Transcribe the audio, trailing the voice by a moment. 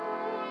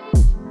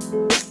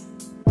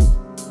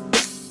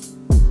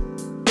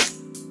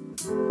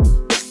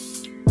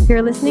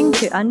You're listening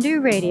to Undo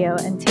Radio,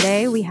 and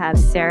today we have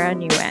Sarah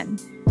Nguyen.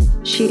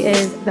 She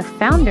is the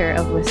founder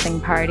of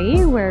Listening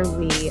Party, where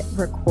we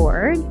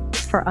record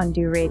for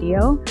Undo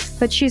Radio,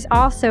 but she's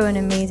also an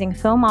amazing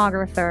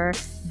filmographer,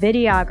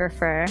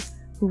 videographer,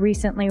 who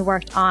recently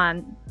worked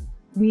on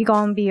We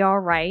Gon' Be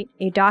Alright,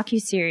 a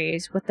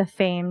docuseries with the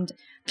famed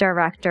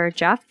director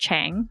Jeff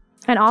Chang,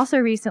 and also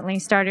recently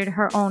started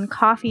her own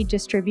coffee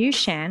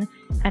distribution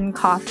and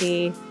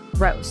coffee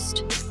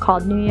roast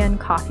called Nguyen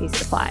Coffee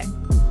Supply.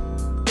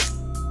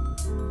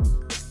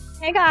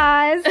 Hey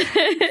guys,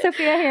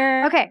 Sophia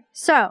here. Okay,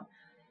 so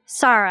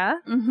Sarah,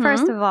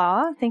 first of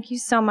all, thank you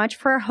so much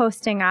for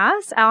hosting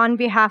us on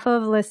behalf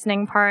of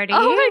Listening Party.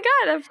 Oh my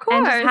God, of course.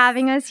 And just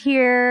having us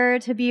here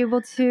to be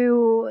able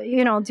to,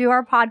 do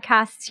our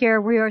podcasts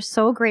here. We are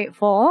so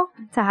grateful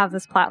to have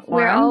this platform.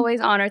 We're always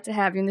honored to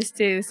have you in the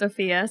studio,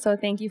 Sophia. So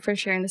thank you for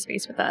sharing the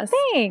space with us.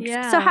 Thanks.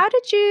 Yeah. So how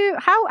did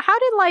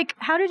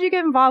you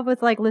get involved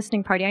with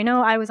Listening Party? I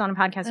know I was on a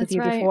podcast with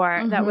you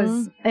before that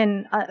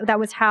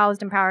was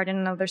housed and powered in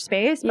another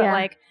space,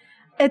 but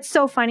it's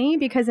so funny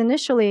because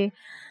initially,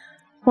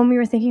 when we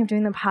were thinking of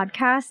doing the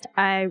podcast,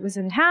 I was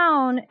in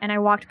town and I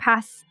walked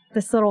past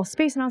this little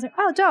space and I was like,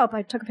 oh, dope.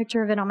 I took a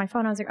picture of it on my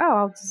phone. I was like, oh,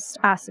 I'll just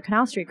ask the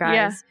Canal Street guys.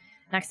 Yeah.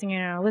 Next thing you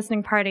know,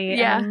 Listening Party.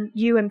 Yeah. And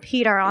you and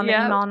Pete are on the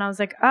email and I was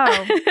like,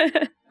 oh,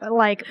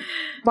 like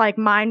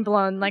mind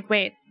blown. Like,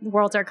 wait,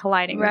 worlds are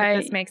colliding. Right.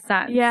 This makes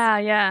sense.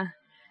 Yeah.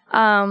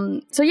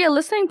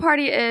 Listening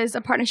Party is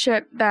a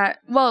partnership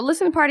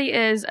Listening Party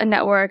is a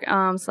network /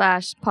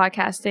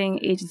 podcasting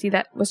agency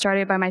that was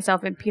started by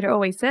myself and Peter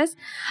Oasis.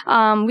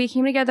 We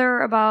came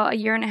together about a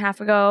year and a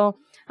half ago.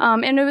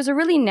 And it was a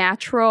really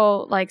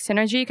natural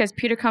synergy because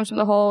Peter comes from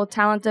the whole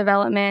talent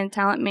development,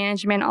 talent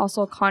management,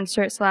 also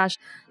concert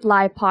 /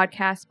 live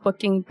podcast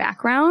booking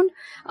background.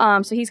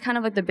 So he's kind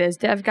of like the biz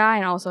dev guy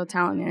and also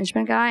talent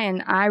management guy.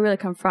 And I really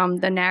come from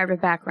the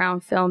narrative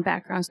background, film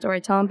background,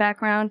 storytelling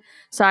background.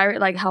 So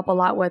I help a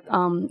lot with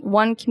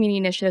one community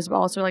initiatives, but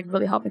also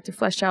really helping to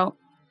flesh out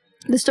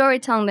the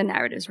storytelling, the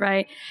narratives,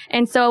 right?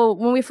 And so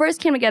when we first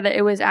came together,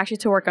 it was actually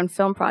to work on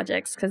film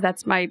projects because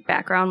that's my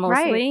background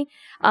mostly.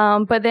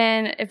 Right. But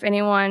then if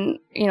anyone,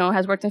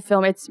 has worked in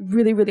film, it's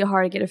really, really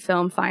hard to get a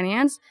film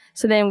financed.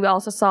 So then we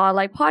also saw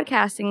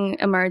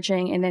podcasting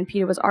emerging, and then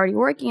Peter was already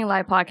working in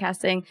live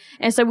podcasting.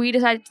 And so we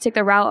decided to take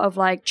the route of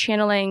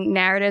channeling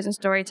narratives and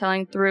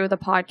storytelling through the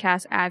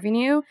podcast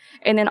avenue.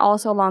 And then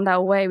also along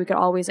that way, we could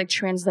always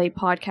translate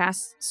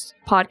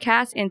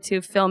podcasts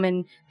into film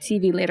and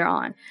TV later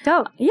on.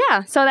 Dope.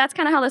 Yeah. So that's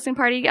kind of how Listening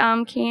Party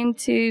came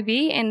to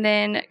be. And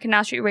then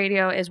Canal Street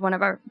Radio is one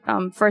of our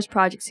first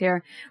projects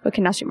here with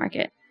Canal Street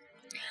Market.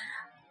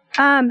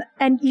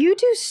 And you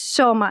do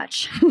so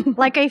much.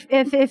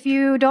 If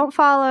you don't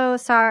follow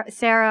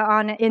Sarah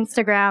on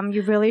Instagram,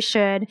 you really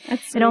should.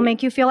 It'll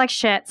make you feel like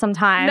shit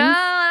sometimes. No,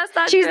 that's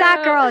not She's true.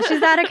 That girl.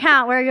 She's that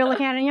account where you're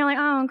looking at it and you're like,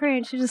 oh,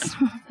 great. She's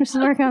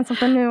working on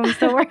something new. I'm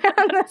still working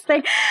on this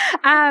thing.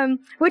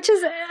 Which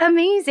is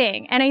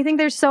amazing. And I think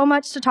there's so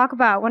much to talk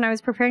about. When I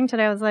was preparing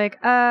today, I was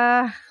like,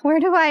 where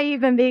do I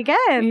even begin?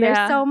 Yeah.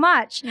 There's so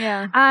much.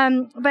 Yeah.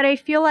 But I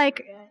feel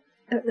like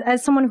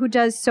as someone who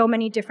does so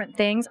many different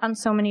things on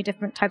so many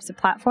different types of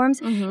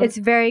platforms, it's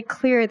very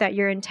clear that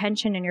your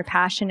intention and your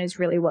passion is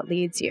really what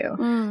leads you.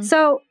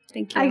 So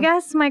thank you. I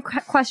guess my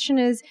question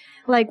is,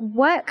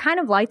 what kind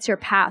of lights your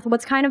path?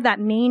 What's kind of that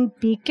main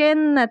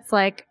beacon that's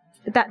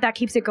that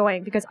keeps it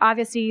going? Because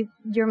obviously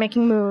you're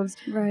making moves,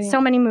 so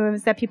many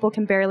moves that people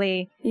can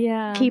barely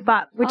keep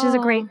up, which is a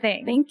great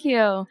thing. Thank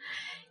you.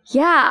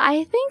 Yeah,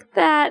 I think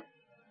that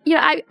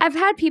I've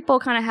had people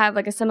kind of have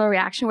a similar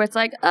reaction where it's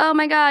like, oh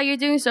my God, you're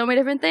doing so many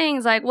different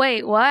things.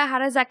 Wait, what? How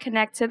does that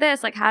connect to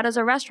this? How does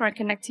a restaurant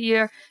connect to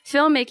your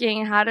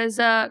filmmaking? How does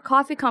a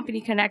coffee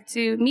company connect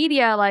to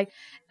media?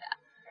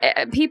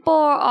 People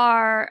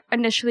are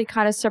initially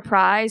kind of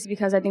surprised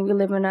because I think we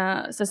live in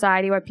a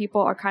society where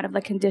people are kind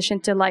of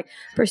conditioned to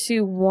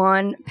pursue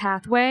one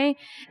pathway.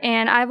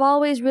 And I've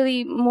always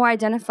really more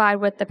identified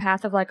with the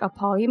path of a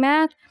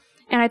polymath.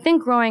 And I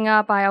think growing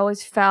up, I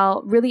always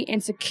felt really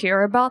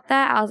insecure about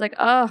that. I was like,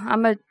 oh,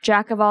 I'm a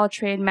jack of all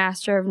trade,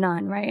 master of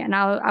none, right? And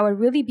I would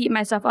really beat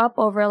myself up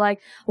over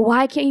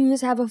why can't you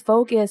just have a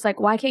focus?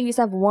 Why can't you just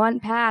have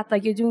one path?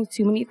 You're doing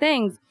too many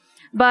things.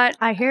 But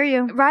I hear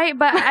you. Right?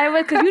 But I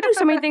would, because you do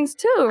so many things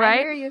too,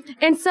 right? I hear you.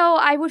 And so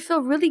I would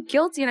feel really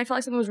guilty and I felt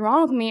like something was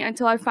wrong with me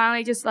until I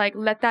finally just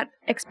let that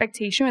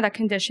expectation or that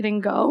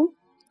conditioning go.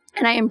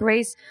 And I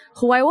embraced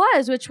who I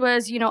was, which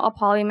was, a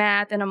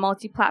polymath and a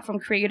multi-platform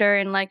creator.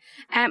 And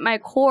at my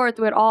core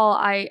through it all,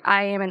 I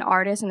am an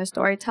artist and a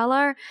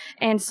storyteller.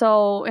 And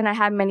I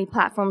have many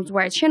platforms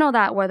where I channel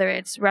that, whether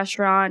it's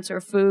restaurants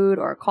or food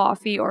or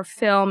coffee or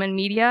film and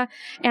media.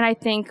 And I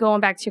think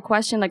going back to your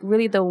question,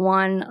 really the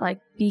one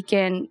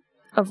beacon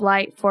of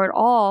light for it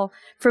all,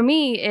 for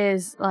me,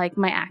 is like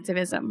my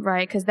activism,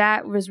 right? Because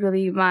that was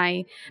really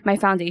my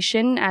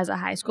foundation as a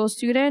high school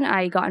student.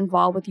 I got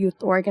involved with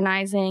youth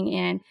organizing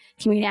and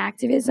community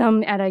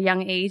activism at a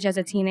young age as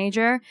a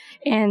teenager,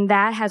 and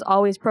that has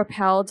always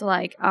propelled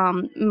like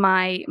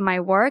my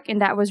work, and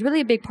that was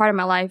really a big part of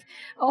my life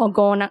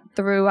going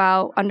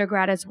throughout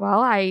undergrad as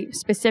well. I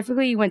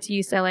specifically went to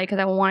UCLA because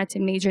I wanted to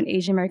major in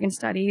Asian American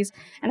Studies,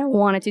 and I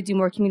wanted to do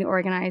more community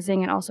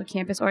organizing and also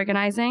campus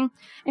organizing.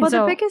 And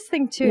the biggest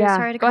thing too,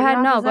 sorry to cut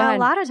you off, is that a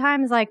lot of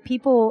times like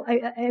people,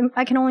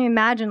 I can only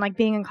imagine like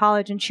being in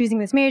college and choosing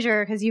this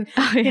major because you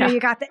know, you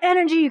got the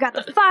energy, you got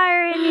the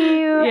fire in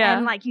you,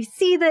 and like you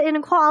see the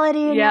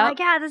inequality and you're like,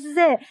 yeah, this is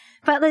it.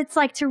 But it's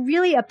like to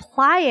really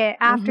apply it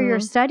after your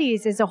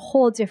studies is a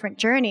whole different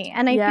journey.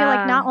 And I feel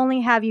like not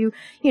only have you,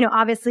 you know,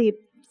 obviously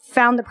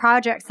found the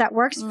projects that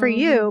works for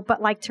you,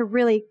 but like to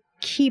really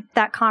keep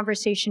that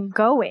conversation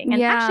going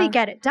and actually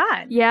get it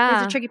done.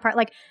 Is the tricky part.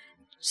 Like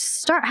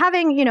start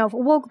having, you know,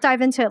 we'll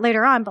dive into it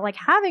later on, but like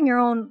having your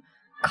own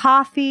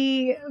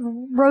coffee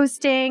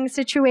roasting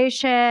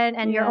situation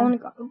and your own,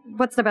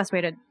 what's the best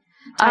way to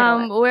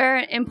title it? We're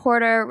an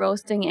importer,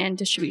 roasting, and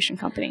distribution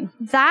company.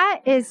 That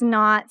is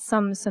not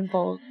some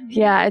simple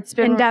it's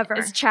been endeavor.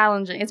 It's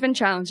challenging. It's been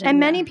challenging. And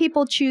many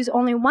people choose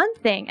only one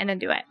thing and then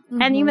do it.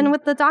 And even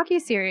with the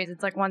docuseries,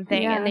 it's like one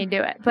thing and they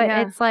do it. But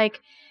it's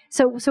like,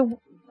 so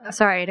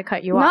sorry to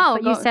cut you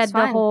off, but you said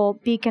the whole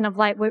beacon of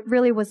light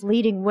really was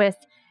leading with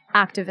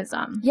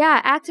activism.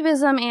 Yeah,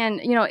 activism and,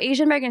 you know,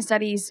 Asian American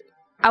Studies.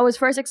 I was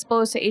first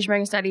exposed to Asian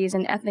American Studies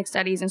and ethnic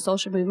studies and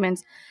social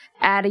movements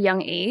at a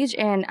young age.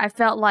 And I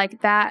felt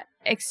like that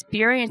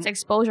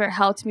exposure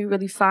helped me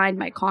really find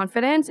my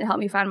confidence. It helped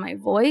me find my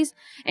voice.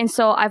 And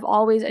so I've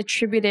always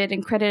attributed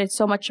and credited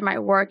so much of my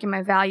work and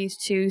my values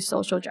to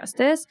social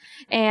justice.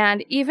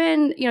 And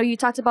even, you know, you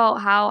talked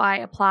about how I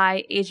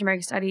apply Asian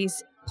American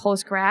Studies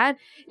post-grad.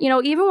 You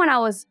know, even when I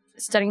was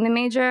studying the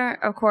major,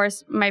 of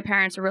course, my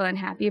parents were really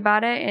unhappy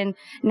about it. And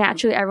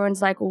naturally,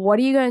 everyone's like, what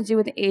are you going to do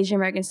with the Asian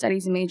American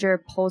Studies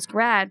major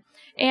post-grad?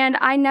 And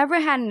I never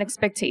had an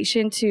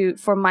expectation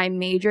for my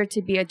major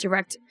to be a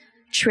direct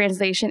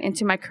translation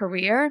into my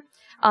career.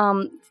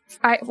 I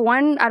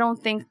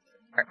don't think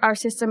our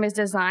system is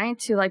designed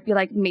to like be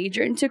like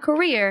major into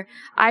career.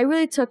 I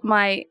really took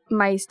my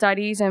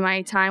studies and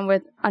my time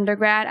with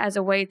undergrad as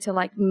a way to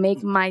like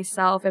make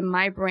myself and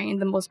my brain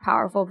the most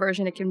powerful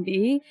version it can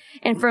be.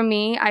 And for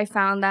me, I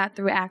found that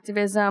through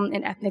activism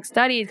and ethnic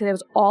studies, because it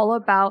was all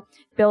about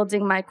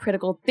building my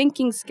critical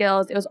thinking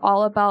skills. It was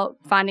all about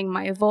finding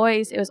my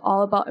voice. It was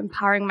all about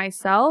empowering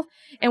myself.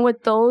 And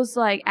with those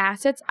like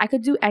assets, I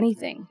could do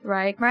anything,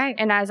 right? Right.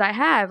 And as I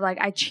have, like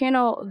I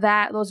channel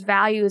those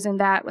values and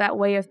that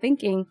way of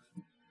thinking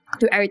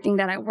through everything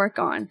that I work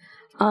on.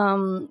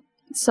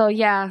 So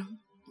yeah.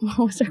 What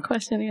was your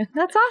question again?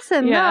 That's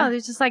awesome. Yeah. No,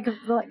 it's just like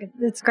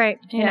it's great.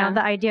 You know,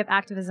 the idea of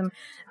activism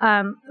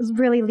is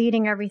really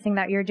leading everything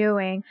that you're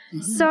doing.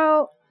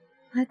 So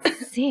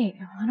let's see.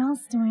 What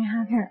else do we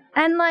have here?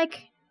 And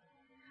like,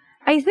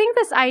 I think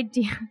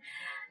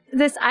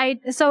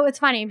so it's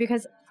funny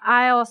because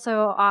I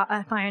also,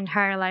 my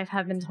entire life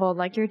have been told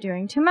like, you're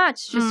doing too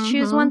much. Just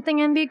choose one thing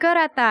and be good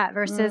at that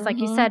versus like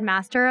you said,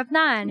 master of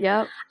none.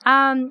 Yep.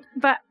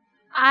 But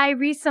I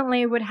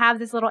recently would have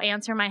this little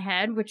answer in my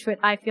head, which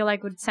I feel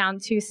like would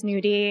sound too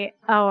snooty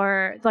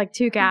or like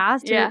too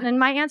gassed. Yeah. And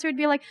my answer would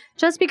be like,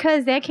 just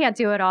because they can't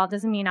do it all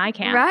doesn't mean I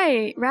can.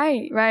 Right.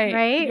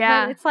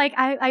 Yeah. But it's like,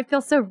 I feel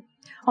so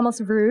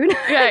almost rude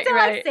to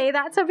like say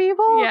that to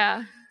people.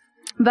 Yeah.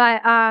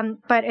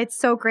 But it's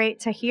so great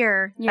to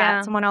hear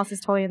that someone else is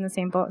totally in the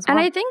same boat as well.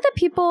 And I think that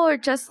people are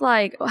just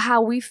like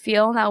how we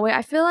feel in that way.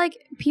 I feel like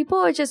people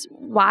are just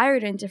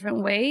wired in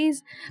different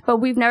ways, but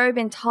we've never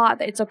been taught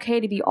that it's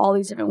okay to be all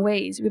these different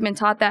ways. We've been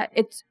taught that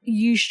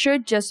you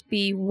should just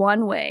be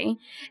one way.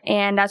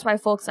 And that's why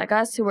folks like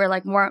us who are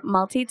like more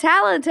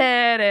multi-talented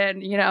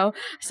and, you know,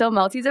 so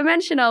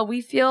multi-dimensional,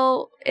 we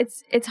feel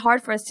it's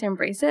hard for us to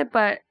embrace it.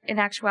 But in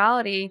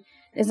actuality,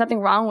 there's nothing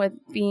wrong with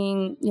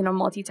being, you know,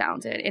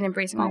 multi-talented and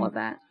embracing all of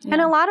that.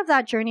 And a lot of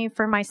that journey,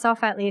 for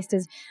myself at least,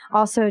 is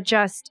also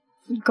just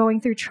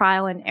going through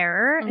trial and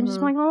error and just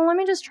going, well, let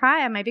me just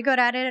try. I might be good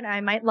at it. I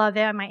might love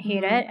it. I might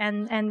hate it.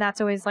 And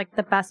that's always like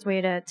the best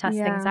way to test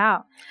things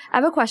out. I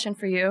have a question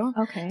for you.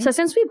 Okay. So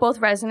since we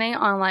both resonate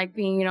on like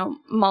being, you know,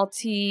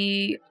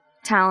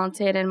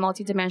 multi-talented and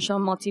multi-dimensional,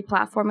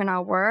 multi-platform in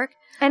our work,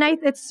 and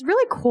it's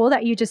really cool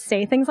that you just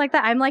say things like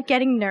that. I'm like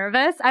getting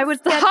nervous. I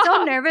would get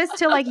so nervous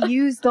to like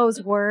use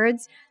those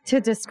words to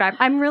describe.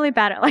 I'm really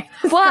bad at like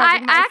Well,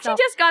 I actually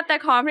just got that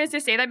confidence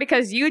to say that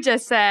because you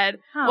just said,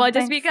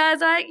 just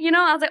because I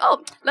was like,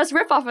 oh, let's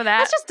riff off of that.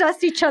 Let's just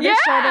dust each other's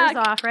shoulders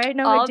off, right?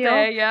 No big deal.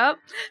 Day, yep.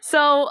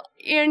 So,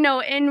 you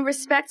know, in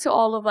respect to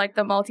all of like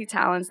the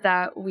multi-talents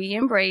that we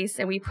embrace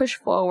and we push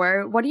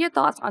forward, what are your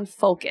thoughts on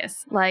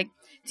focus? Like,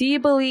 do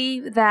you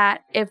believe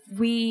that if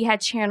we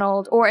had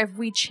channeled or if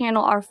we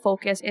channel our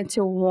focus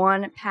into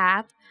one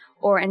path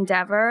or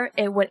endeavor,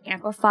 it would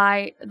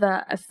amplify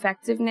the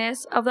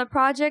effectiveness of the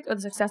project or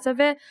the success of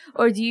it?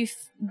 Or do you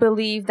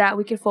believe that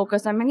we could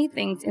focus on many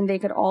things and they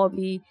could all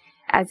be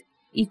as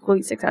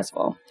equally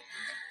successful?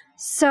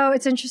 So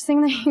it's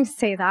interesting that you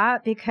say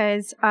that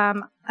because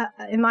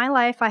in my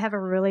life, I have a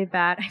really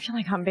bad, I feel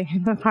like I'm being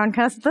in the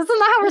podcast. This is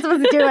not how we're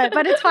supposed to do it,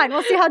 but it's fine.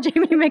 We'll see how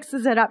Jamie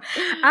mixes it up.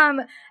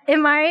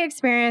 In my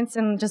experience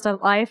in just a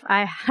life,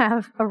 I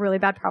have a really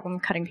bad problem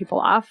cutting people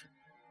off.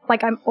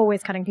 Like I'm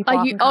always cutting people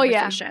off in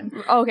conversation.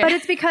 Yeah. Okay. But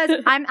it's because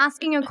I'm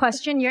asking a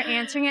question, you're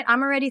answering it.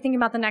 I'm already thinking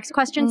about the next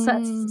question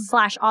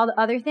slash all the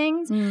other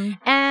things.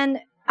 And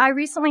I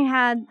recently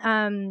had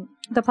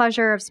the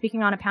pleasure of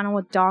speaking on a panel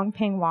with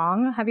Dongping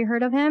Wang. Have you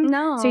heard of him?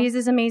 No. So he's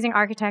this amazing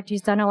architect.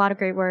 He's done a lot of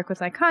great work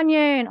with like Kanye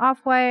and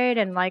Off-White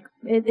and like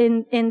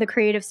in the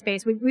creative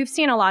space. We've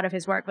seen a lot of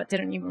his work, but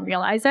didn't even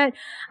realize it.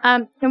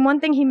 And one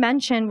thing he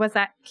mentioned was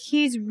that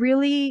he's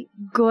really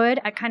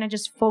good at kind of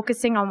just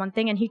focusing on one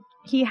thing. And he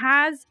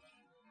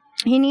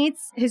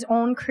needs his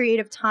own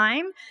creative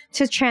time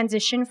to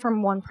transition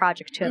from one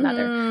project to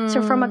another.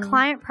 So from a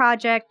client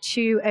project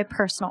to a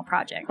personal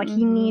project, like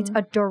he needs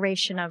a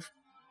duration of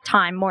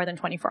time more than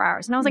 24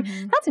 hours. And I was like,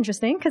 that's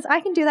interesting because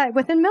I can do that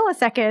within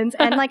milliseconds.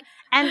 And like,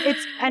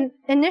 and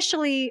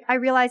initially I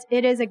realized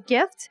it is a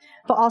gift,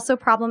 but also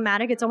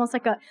problematic. It's almost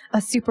like a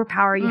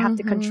superpower you have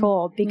to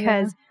control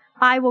because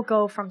I will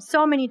go from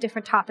so many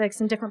different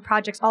topics and different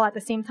projects all at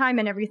the same time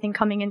and everything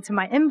coming into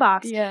my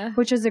inbox,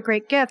 which is a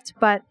great gift,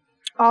 but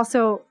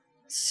also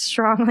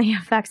strongly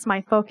affects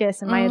my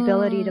focus and my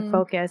ability to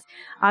focus.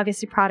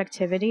 Obviously,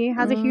 productivity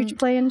has a huge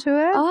play into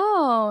it.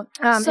 Oh,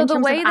 so the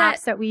way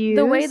that we use,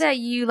 the way that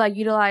you like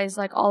utilize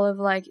like all of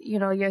like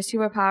your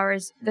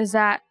superpowers, does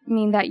that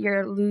mean that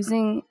you're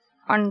losing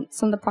on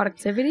some of the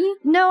productivity?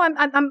 No,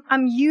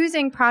 I'm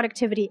using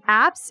productivity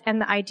apps and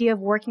the idea of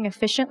working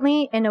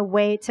efficiently in a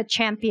way to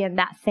champion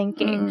that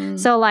thinking.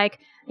 So like,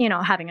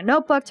 having a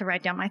notebook to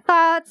write down my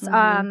thoughts.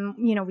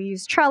 We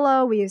use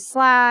Trello, we use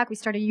Slack. We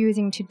started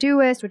using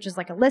Todoist, which is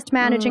like a list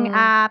managing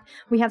app.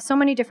 We have so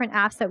many different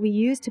apps that we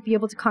use to be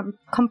able to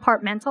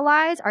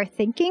compartmentalize our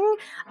thinking,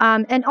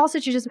 and also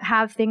to just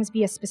have things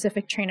be a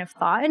specific train of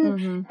thought.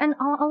 And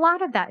a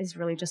lot of that is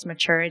really just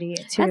maturity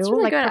too. That's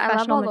really like good.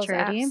 professional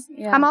maturity.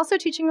 Yeah. I'm also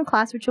teaching a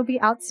class which will be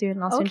out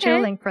soon. I'll send you a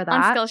link for that.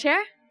 On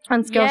Skillshare?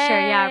 On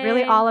Skillshare, yeah,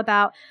 really all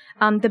about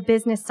the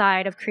business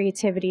side of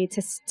creativity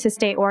to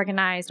stay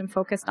organized and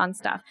focused on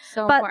stuff.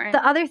 So but important.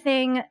 The other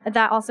thing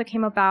that also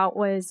came about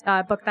was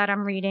a book that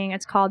I'm reading.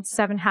 It's called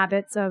 7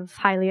 Habits of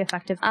Highly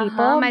Effective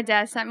People. My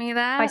dad sent me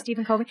that. By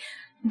Stephen Covey.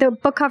 The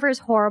book cover is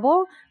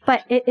horrible,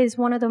 but it is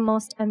one of the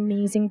most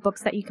amazing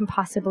books that you can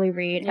possibly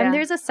read. Yeah. And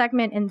there's a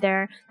segment in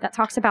there that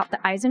talks about the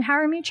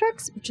Eisenhower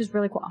Matrix, which is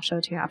really cool. I'll show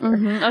it to you after.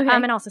 Okay.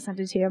 And also send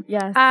it to you.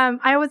 Yes.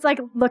 I was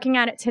like looking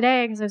at it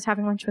today because I was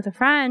having lunch with a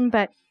friend,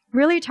 but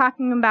really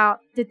talking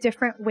about the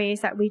different ways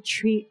that we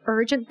treat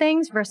urgent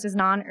things versus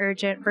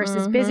non-urgent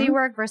versus busy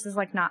work versus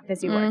like not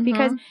busy work.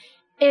 Because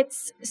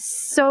it's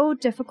so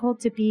difficult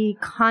to be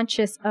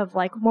conscious of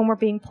like when we're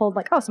being pulled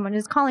like, oh, someone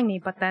is calling me,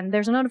 but then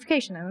there's a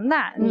notification and then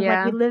that. And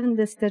like we live in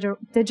this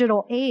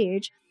digital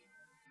age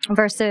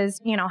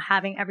versus,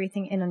 having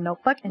everything in a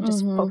notebook and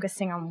just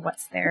focusing on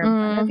what's there in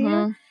front of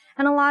you.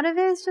 And a lot of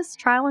it is just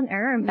trial and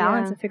error and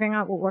balance and figuring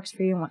out what works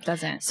for you and what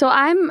doesn't. So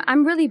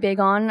I'm really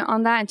big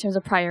on that in terms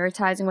of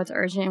prioritizing what's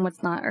urgent and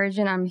what's not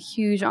urgent. I'm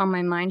huge on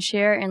my mind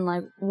share and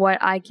like what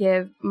I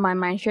give my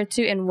mind share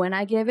to and when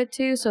I give it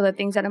to. So the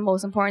things that are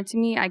most important to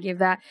me, I give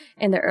that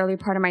in the early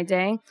part of my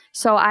day.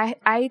 So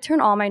I turn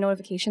all my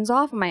notifications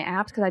off on my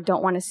apps because I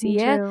don't want to see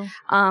it.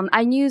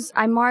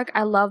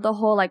 I love the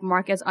whole like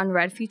mark as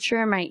unread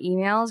feature in my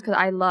emails because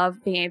I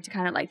love being able to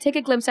kind of like take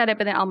a glimpse at it,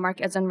 but then I'll mark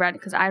as unread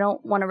because I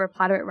don't want to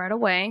reply to it right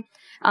away.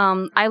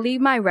 I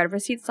leave my read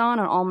receipts on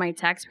all my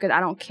texts because I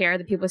don't care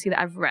that people see that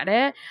I've read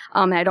it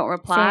and I don't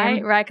reply.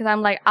 Same. Right? Because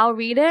I'm like, I'll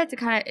read it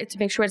to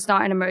make sure it's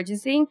not an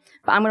emergency,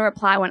 but I'm going to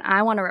reply when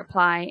I want to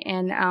reply.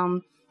 And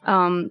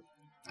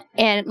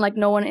like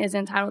no one is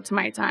entitled to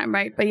my time,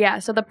 right? But yeah,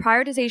 so the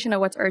prioritization of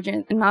what's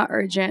urgent and not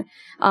urgent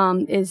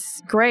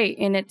is great,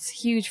 and it's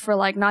huge for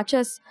like not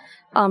just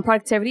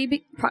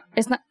productivity.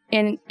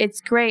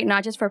 It's great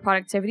not just for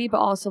productivity, but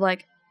also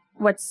like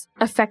what's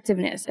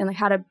effectiveness and like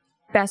how to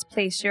best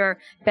place your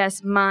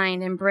best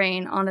mind and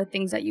brain on the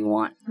things that you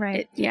want.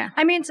 Right. Yeah.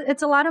 I mean,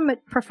 it's a lot of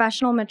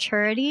professional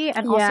maturity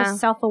and also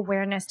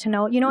self-awareness to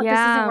know, this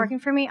isn't working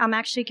for me. I'm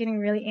actually getting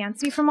really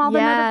antsy from all the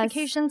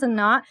notifications and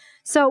not.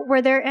 So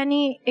were there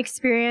any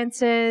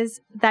experiences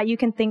that you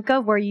can think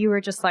of where you were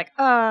just like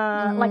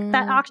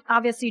that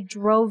obviously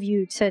drove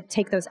you to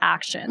take those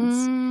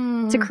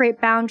actions, to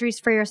create boundaries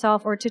for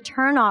yourself or to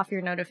turn off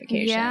your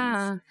notifications?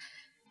 Yeah.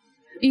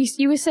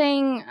 You were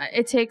saying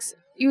it takes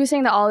you were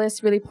saying that all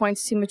this really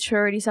points to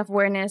maturity,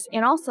 self-awareness,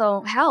 and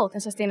also health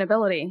and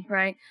sustainability,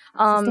 right?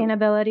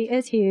 Sustainability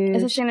is huge.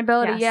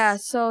 Sustainability, yeah.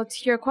 So to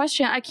your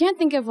question, I can't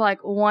think of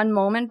like one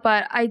moment,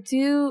 but I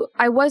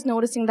was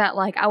noticing that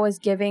like I was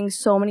giving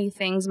so many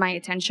things my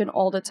attention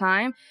all the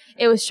time.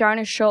 It was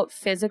starting to show up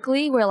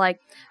physically where like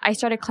I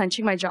started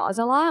clenching my jaws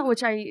a lot,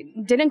 which I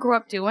didn't grow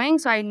up doing.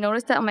 So I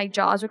noticed that my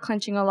jaws were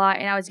clenching a lot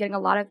and I was getting a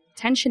lot of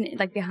tension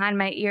like behind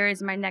my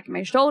ears, my neck, and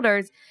my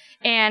shoulders.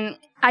 And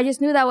I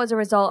just knew that was a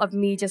result of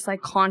me just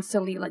like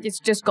constantly like it's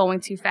just going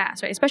too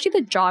fast, right? Especially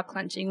the jaw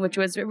clenching, which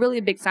was really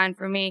a big sign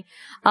for me.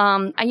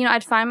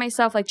 I'd find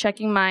myself like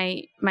checking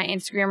my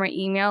Instagram or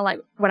email like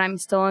when I'm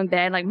still in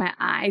bed, like my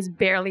eyes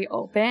barely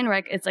open,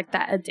 right? It's like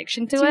that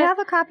addiction to it. Do you have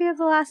a copy of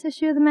the last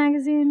issue of the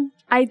magazine?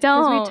 I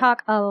don't. Because we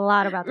talk a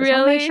lot about this. Really?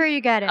 I'll make sure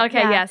you get it.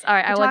 Okay, yes. All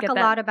right, I will get that. We talk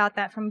a lot about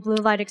that, from blue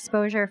light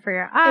exposure for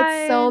your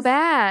eyes. It's so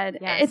bad.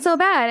 Yes. It's so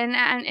bad.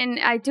 And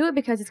I do it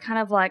because it's kind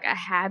of like a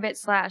habit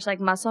 / like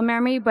muscle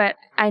memory, but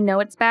I know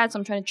it's bad, so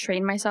I'm trying to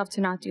train myself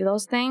to not do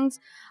those things.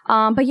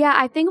 But yeah,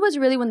 I think it was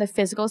really when the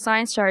physical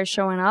signs started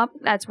showing up.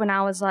 That's when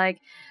I was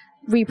like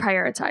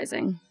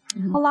reprioritizing.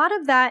 Mm-hmm. A lot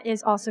of that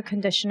is also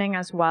conditioning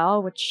as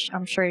well, which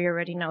I'm sure you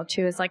already know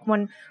too, is like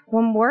when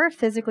we're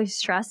physically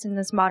stressed in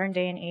this modern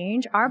day and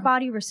age, our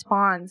body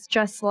responds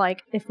just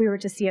like if we were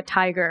to see a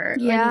tiger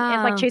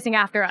and like chasing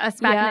after us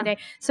back in the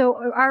day.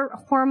 So our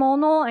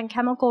hormonal and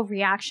chemical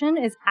reaction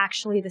is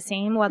actually the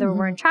same, whether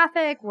we're in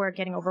traffic, we're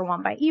getting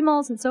overwhelmed by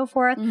emails and so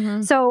forth.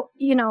 Mm-hmm. So,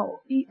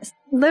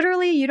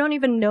 literally you don't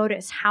even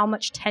notice how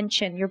much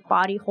tension your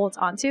body holds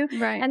onto.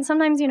 Right. And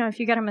sometimes, if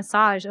you get a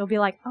massage, it'll be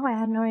like, oh, I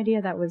had no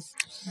idea that was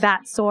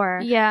that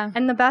sore. Yeah.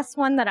 And the best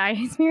one that I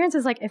experience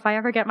is like if I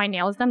ever get my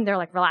nails done, they're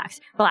like, relax.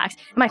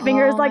 My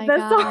fingers like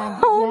this the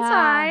whole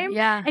time.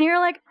 Yeah. And you're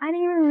like, I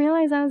didn't even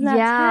realize I was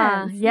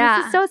that tense. Yeah.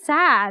 This is so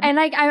sad. And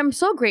like I'm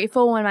so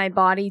grateful when my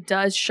body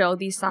does show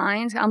these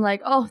signs. I'm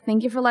like, oh,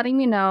 thank you for letting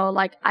me know.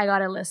 Like I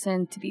gotta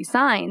listen to these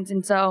signs.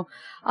 And so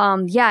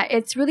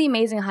it's really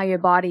amazing how your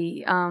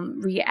body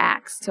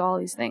reacts to all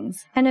these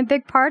things. And a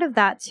big part of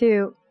that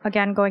too,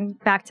 again, going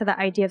back to the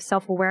idea of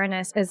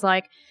self-awareness, is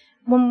like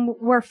when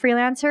we're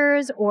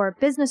freelancers or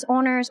business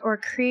owners or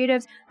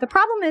creatives, the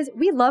problem is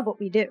we love what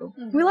we do.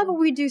 Mm-hmm. We love what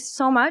we do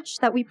so much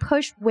that we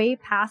push way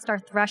past our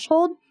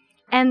threshold.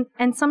 And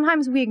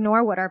sometimes we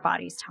ignore what our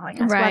body's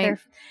telling us, right.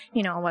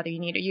 whether you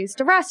need to use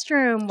the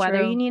restroom,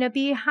 whether you need to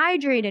be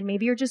hydrated,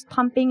 maybe you're just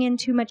pumping in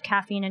too much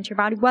caffeine into your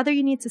body, whether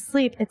you need to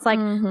sleep. It's like,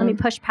 let me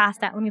push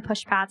past that.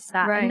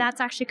 Right. And that's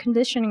actually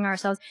conditioning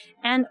ourselves.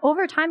 And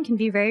over time can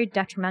be very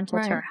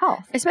detrimental to our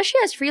health.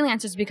 Especially as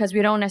freelancers, because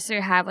we don't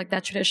necessarily have like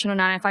that traditional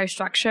 9-to-5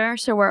 structure.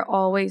 So we're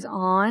always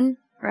on,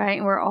 right?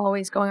 And we're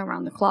always going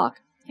around the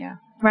clock. Yeah.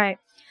 Right.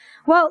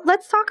 Well,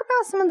 let's talk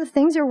about some of the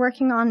things you're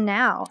working on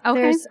now.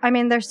 Okay.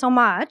 There's so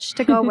much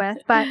to go with,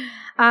 but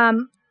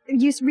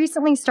you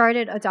recently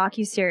started a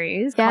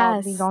docuseries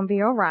called We Gon'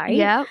 Be Alright.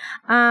 Yep.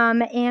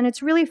 And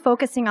it's really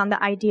focusing on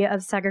the idea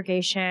of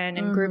segregation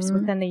and groups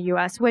within the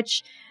U.S.,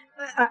 which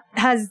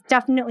has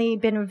definitely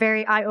been a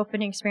very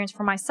eye-opening experience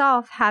for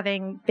myself,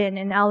 having been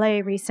in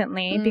LA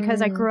recently,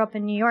 because I grew up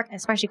in New York,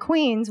 especially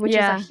Queens, which is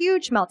a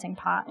huge melting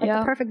pot, like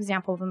the perfect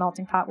example of a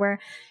melting pot where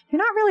you're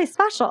not really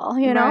special,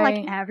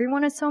 like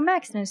everyone is so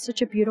mixed, and it's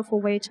such a beautiful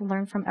way to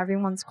learn from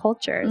everyone's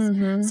cultures.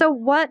 Mm-hmm. So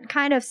what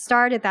kind of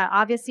started that?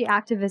 Obviously,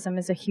 activism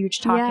is a huge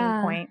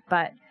talking point,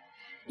 but...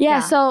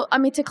 Yeah, so,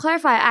 to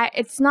clarify,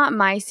 it's not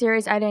my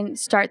series. I didn't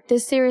start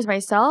this series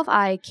myself.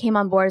 I came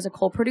on board as a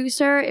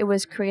co-producer. It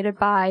was created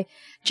by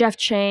Jeff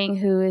Chang,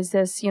 who is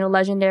this,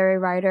 legendary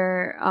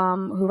writer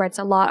who writes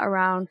a lot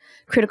around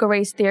critical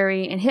race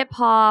theory and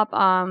hip-hop.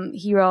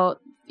 He wrote,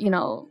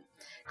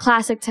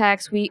 classic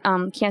texts. We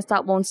Can't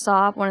Stop, Won't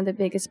Stop, one of the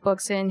biggest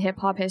books in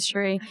hip-hop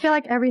history. I feel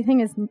like everything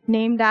is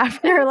named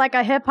after like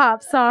a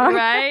hip-hop song.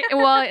 Right?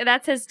 Well,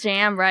 that's his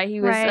jam, right? He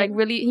was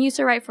he used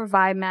to write for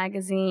Vibe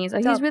magazines.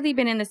 Like, he's really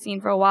been in the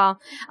scene for a while.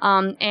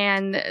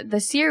 And the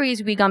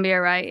series We Gon' Be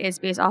Alright is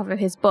based off of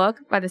his book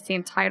by the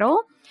same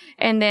title.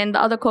 And then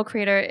the other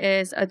co-creator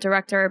is a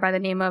director by the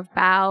name of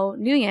Bao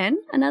Nguyen,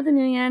 another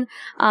Nguyen.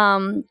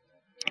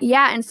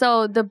 And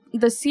so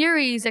the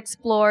series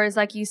explores,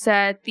 like you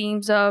said,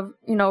 themes of,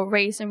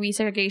 race and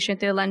resegregation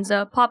through the lens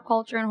of pop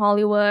culture in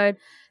Hollywood,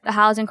 the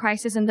housing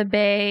crisis in the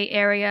Bay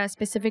Area,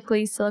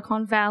 specifically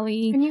Silicon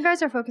Valley. And you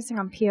guys are focusing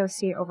on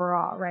POC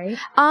overall, right?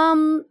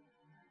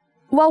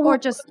 Or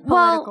just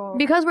political? Well,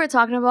 because we're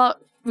talking about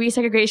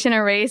resegregation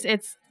and race,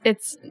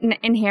 it's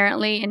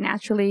inherently and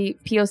naturally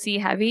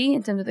POC heavy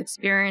in terms of the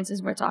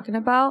experiences we're talking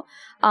about.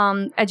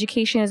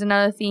 Education is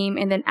another theme,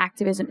 and then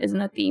activism is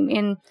another theme.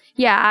 And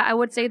I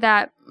would say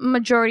that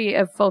majority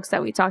of folks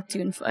that we talked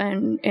to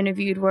and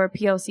interviewed were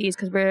POCs,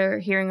 because we're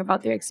hearing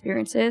about their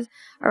experiences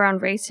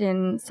around race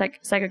and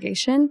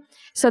segregation.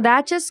 So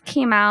that just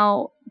came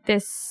out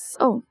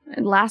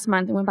last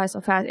month. It went by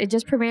so fast. It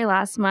just premiered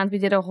last month. We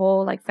did a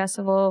whole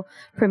festival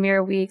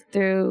premiere week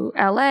through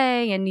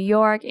LA and New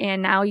York,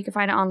 and now you can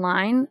find it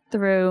online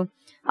through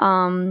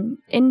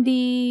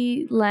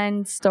Indie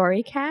Lens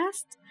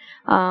Storycast.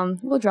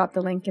 We'll drop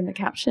the link in the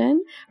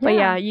caption. But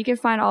yeah, you can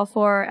find all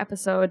 4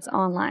 episodes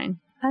online.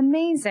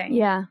 Amazing.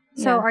 Yeah.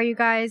 So are you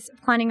guys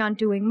planning on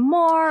doing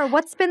more?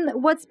 What's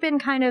been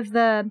kind of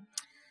the,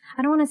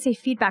 I don't want to say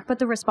feedback, but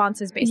the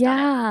responses based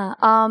on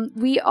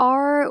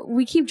it?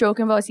 We keep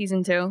joking about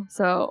season 2.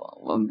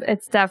 So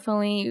it's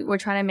definitely, we're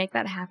trying to make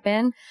that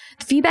happen.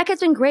 Feedback has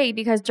been great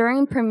because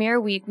during premiere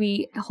week,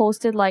 we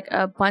hosted like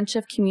a bunch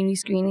of community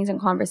screenings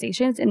and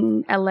conversations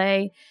in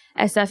LA,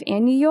 SF,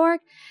 and New York.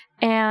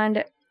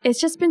 And it's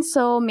just been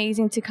so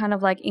amazing to kind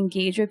of like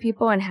engage with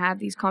people and have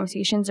these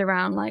conversations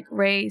around like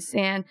race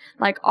and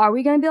like, are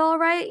we going to be all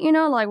right? You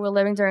know, like we're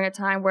living during a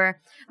time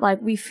where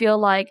like we feel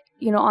like,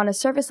 you know, on a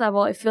surface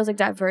level, it feels like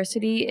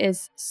diversity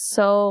is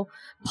so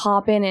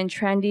poppin' and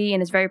trendy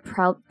and is very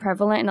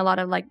prevalent in a lot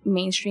of like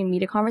mainstream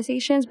media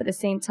conversations. But at the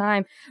same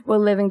time, we're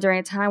living during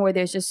a time where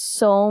there's just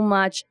so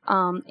much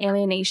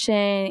alienation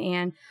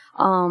and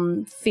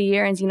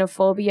fear and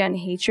xenophobia and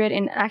hatred,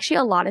 and actually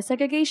a lot of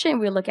segregation.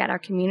 We look at our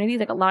communities,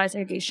 like a lot of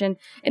segregation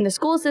in the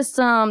school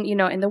system, you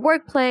know, in the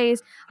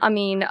workplace. I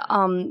mean,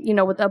 you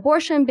know, with the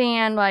abortion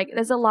ban, like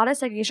there's a lot of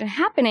segregation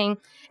happening.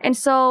 And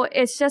so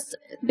it's just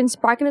been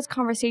sparking this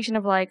conversation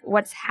of like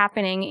what's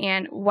happening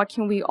and what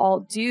can we all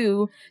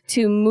do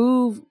to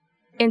move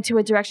into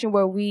a direction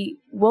where we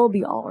will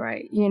be all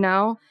right, you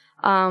know?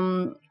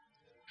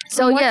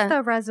 So what's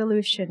the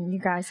resolution you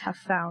guys have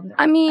found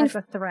as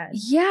a thread?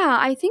 Yeah,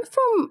 I think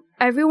from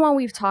everyone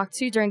we've talked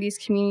to during these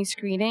community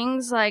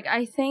screenings, like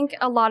I think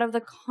a lot of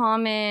the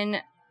common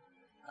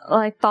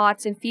like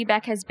thoughts and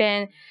feedback has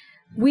been,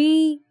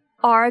 we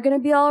are going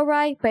to be all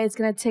right, but it's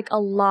going to take a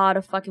lot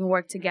of fucking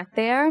work to get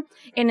there.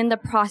 And in the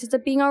process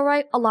of being all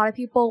right, a lot of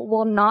people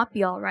will not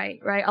be all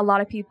right, right? A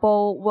lot of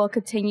people will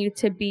continue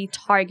to be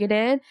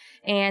targeted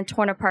and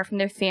torn apart from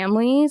their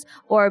families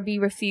or be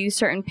refused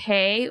certain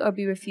pay or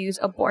be refused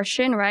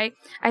abortion, right?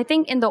 I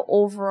think in the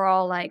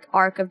overall like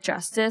arc of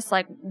justice,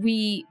 like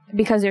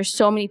because there's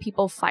so many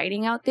people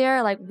fighting out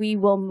there, like we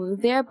will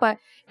move there, but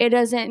it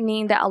doesn't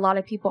mean that a lot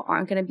of people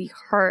aren't going to be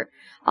hurt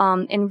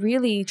and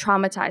really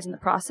traumatized in the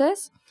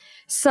process.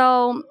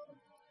 So,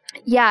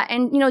 yeah,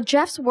 and, you know,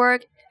 Jeff's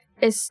work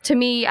is, to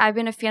me, I've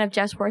been a fan of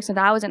Jeff's work since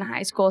I was in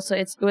high school, so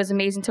it was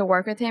amazing to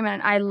work with him,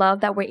 and I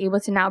love that we're able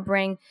to now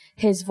bring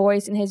his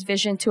voice and his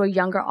vision to a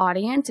younger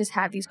audience to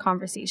have these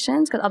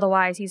conversations, because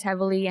otherwise he's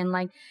heavily in,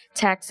 like,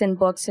 texts and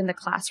books in the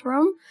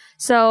classroom.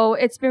 So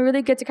it's been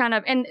really good to kind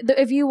of, and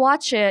if you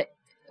watch it,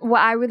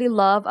 what I really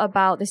love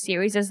about the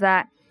series is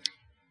that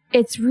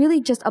it's really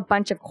just a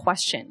bunch of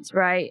questions,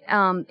 right?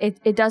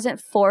 It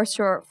doesn't force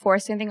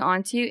anything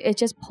onto you. It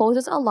just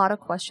poses a lot of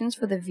questions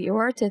for the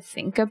viewer to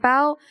think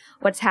about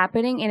what's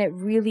happening, and it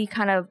really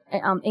kind of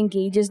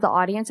engages the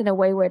audience in a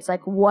way where it's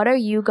like, what are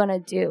you gonna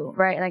do,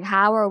 right? Like,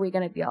 how are we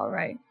gonna be all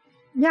right?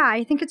 Yeah,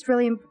 I think it's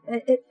really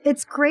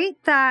it's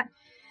great that,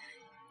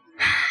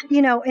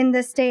 you know, in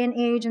this day and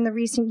age, in the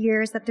recent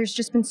years, that there's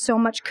just been so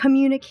much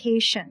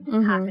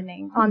communication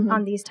happening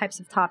on these types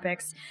of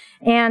topics.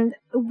 And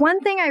one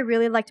thing I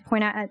really like to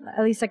point out,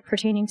 at least like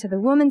pertaining to the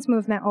women's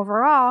movement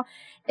overall,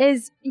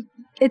 is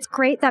it's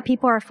great that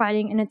people are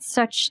fighting, and it's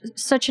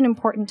such an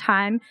important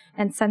time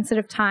and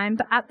sensitive time.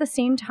 But at the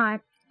same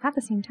time,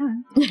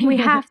 we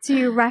have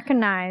to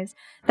recognize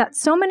that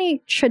so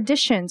many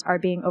traditions are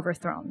being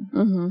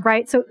overthrown,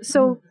 right?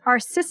 So our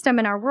system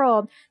in our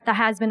world that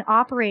has been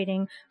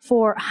operating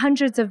for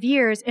hundreds of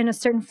years in a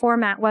certain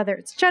format, whether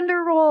it's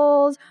gender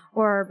roles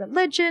or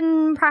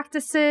religion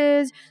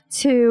practices,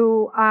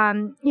 to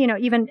you know,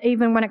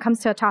 even when it comes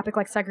to a topic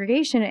like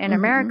segregation in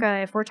America,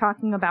 if we're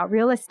talking about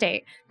real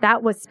estate,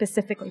 that was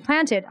specifically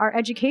planted. Our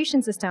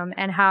education system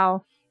and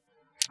how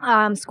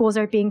schools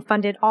are being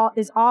funded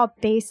is all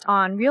based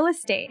on real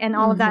estate, and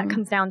all of that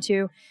comes down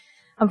to,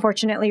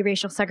 unfortunately,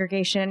 racial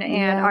segregation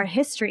and our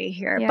history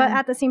here. But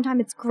at the same time,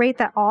 it's great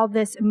that all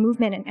this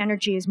movement and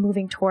energy is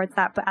moving towards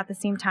that. But at the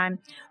same time,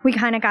 we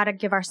kind of got to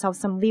give ourselves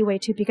some leeway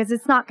too, because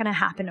it's not going to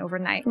happen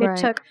overnight. Right.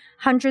 It took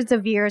hundreds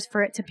of years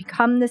for it to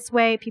become this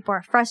way. People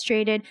are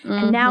frustrated,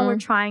 and now we're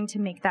trying to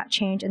make that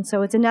change. And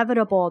so it's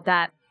inevitable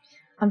that,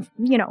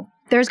 you know,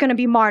 there's going to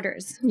be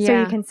martyrs, so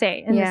you can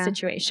say, in this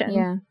situation.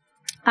 Yeah.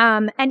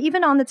 And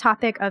even on the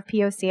topic of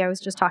POC, I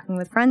was just talking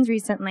with friends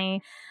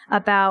recently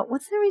about,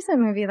 what's the recent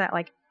movie that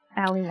like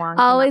Ali Wong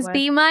Always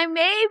Be My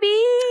Maybe.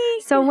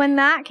 So when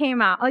that came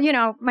out, you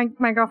know,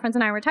 my girlfriends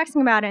and I were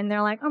texting about it, and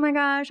they're like, oh my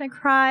gosh, I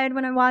cried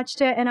when I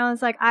watched it. And I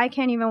was like, I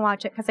can't even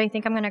watch it because I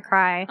think I'm going to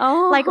cry.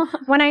 Oh. Like,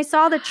 when I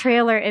saw the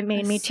trailer, it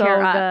made me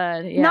tear up.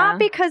 Good. Yeah. Not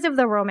because of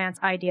the romance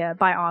idea,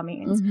 by all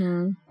means,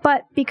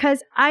 but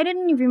because I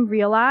didn't even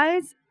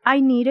realize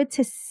I needed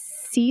to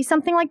see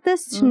something like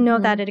this to know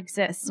that it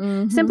exists.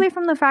 Simply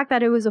from the fact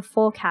that it was a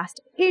full cast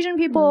of Asian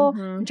people,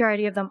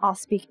 majority of them all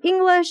speak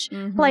English.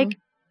 Like,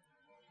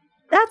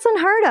 that's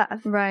unheard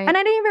of. Right. And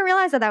I didn't even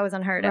realize that was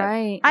unheard of.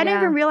 Right. I didn't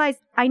even realize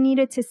I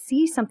needed to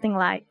see something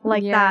like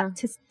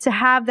that to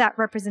have that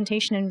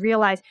representation and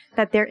realize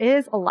that there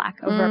is a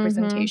lack of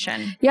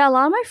representation. Yeah, a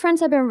lot of my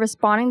friends have been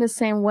responding the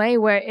same way,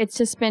 where it's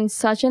just been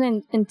such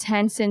an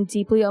intense and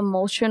deeply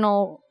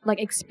emotional like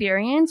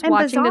experience and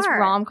watching this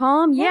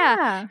rom-com.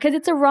 Yeah, because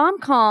it's a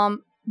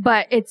rom-com,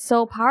 but it's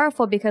so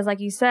powerful because, like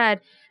you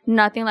said,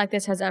 nothing like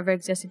this has ever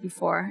existed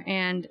before,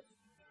 and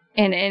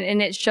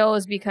it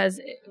shows because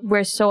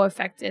we're so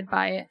affected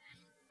by it.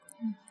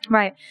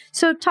 Right.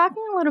 So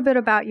talking a little bit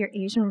about your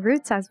Asian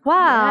roots as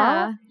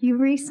well, you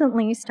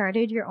recently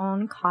started your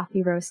own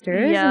coffee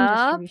roasters and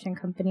distribution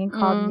company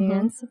called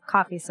Nuance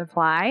Coffee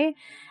Supply.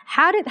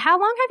 How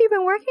long have you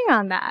been working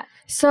on that?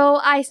 So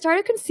I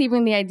started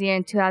conceiving the idea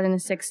in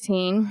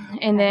 2016,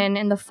 and then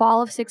in the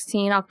fall of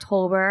 16,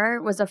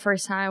 October was the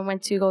first time I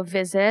went to go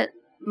visit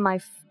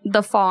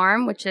the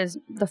farm, which is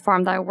the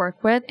farm that I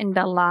work with in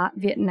Da Lat,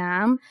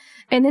 Vietnam.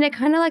 And then it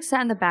kind of like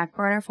sat in the back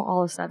burner for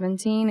all of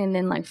 17. And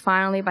then like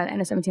finally by the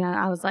end of 17,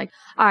 I was like,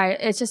 all right,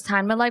 it's just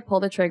time to like pull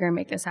the trigger and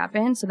make this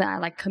happen. So then I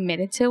like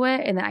committed to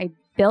it, and then I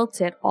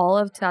built it all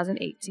of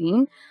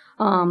 2018,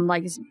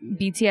 like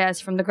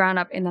BTS from the ground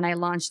up. And then I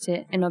launched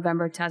it in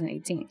November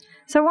 2018.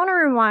 So I want to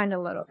rewind a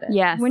little bit.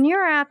 Yes. When you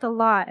were at the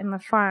lot in the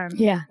farm,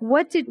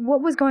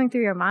 what was going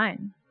through your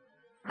mind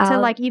to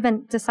like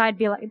even decide,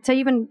 to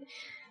even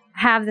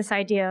have this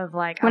idea of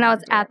like when I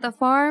was at the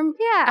farm,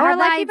 or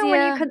like even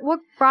when you what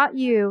brought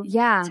you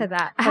to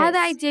that place? I had the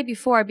idea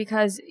before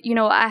because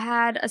I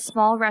had a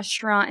small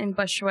restaurant in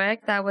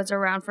Bushwick that was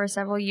around for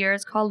several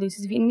years called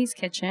Lucy's Vietnamese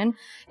Kitchen,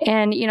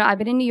 and I've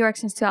been in New York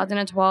since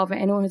 2012,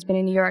 and anyone who's been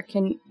in New York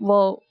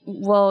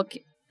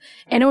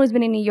anyone who's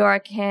been in New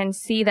York can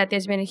see that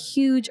there's been a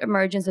huge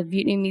emergence of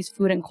Vietnamese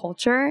food and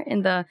culture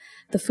in the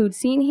food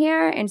scene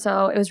here. And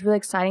so it was really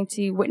exciting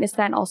to witness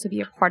that and also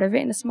be a part of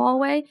it in a small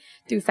way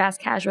through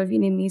fast casual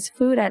Vietnamese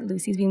food at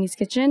Lucy's Vietnamese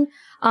Kitchen.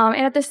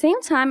 And at the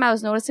same time, I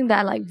was noticing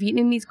that like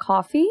Vietnamese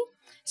coffee,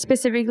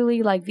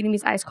 specifically like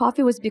Vietnamese iced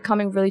coffee, was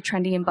becoming really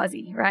trendy and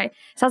buzzy, right?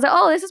 So I was like,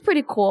 oh, this is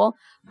pretty cool.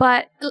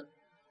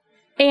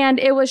 And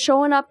it was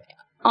showing up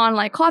on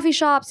like coffee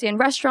shops and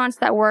restaurants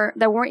that weren't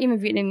even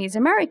Vietnamese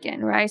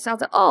American, right? So I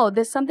was like, oh,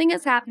 something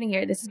is happening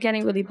here. This is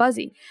getting really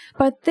buzzy.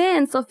 But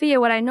then,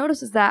 Sophia, what I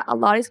noticed is that a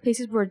lot of these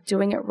places were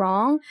doing it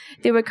wrong.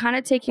 They were kind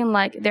of taking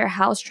like their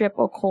house drip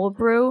or cold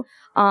brew,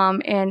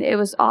 and it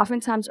was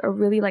oftentimes a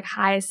really like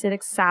high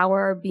acidic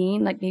sour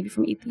bean, like maybe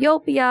from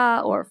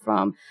Ethiopia or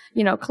from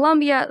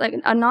Colombia, like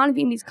a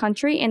non-Vietnamese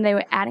country, and they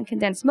were adding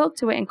condensed milk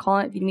to it and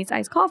calling it Vietnamese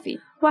iced coffee.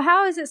 Well,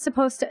 how is it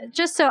supposed to,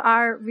 just so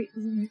our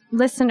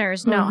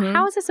listeners know,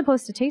 how is it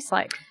supposed to taste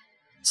like?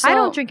 So, I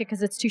don't drink it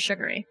because it's too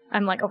sugary.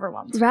 I'm like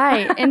overwhelmed.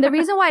 Right. And the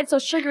reason why it's so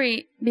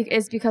sugary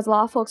is because a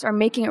lot of folks are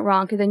making it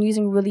wrong because they're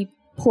using really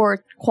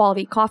poor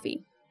quality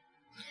coffee.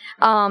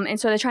 And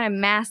so they're trying to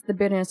mask the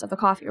bitterness of the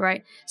coffee,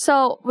 right?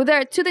 So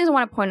there are two things I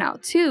want to point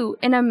out. Two,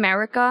 in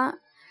America,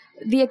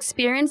 the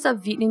experience of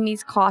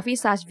Vietnamese coffee /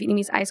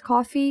 Vietnamese iced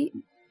coffee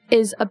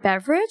is a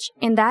beverage,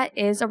 and that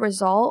is a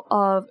result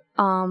of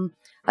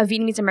a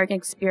Vietnamese American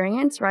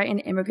experience, right? An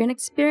immigrant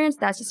experience.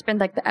 That's just been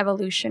like the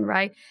evolution,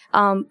 right?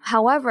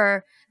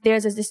 However,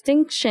 there's a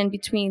distinction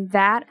between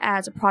that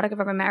as a product of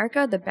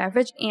America, the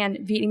beverage, and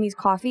Vietnamese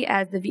coffee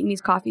as the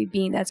Vietnamese coffee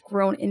bean that's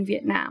grown in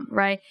Vietnam,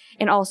 right?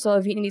 And also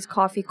a Vietnamese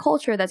coffee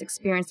culture that's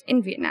experienced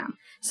in Vietnam.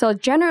 So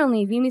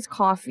generally, Vietnamese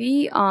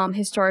coffee,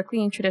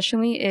 historically and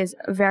traditionally, is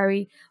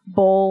very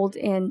bold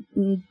and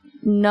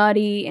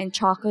nutty and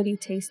chocolatey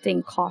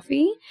tasting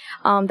coffee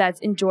that's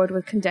enjoyed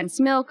with condensed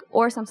milk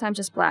or sometimes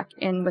just black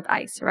and with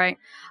ice, right?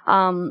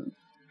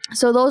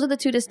 So those are the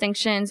two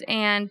distinctions.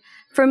 And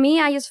for me,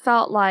 I just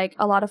felt like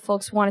a lot of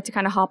folks wanted to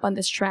kind of hop on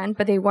this trend,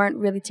 but they weren't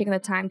really taking the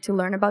time to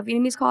learn about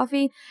Vietnamese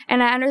coffee.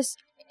 And I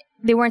understand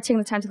they weren't taking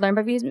the time to learn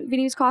about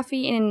Vietnamese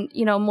coffee. And,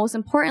 most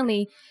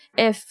importantly,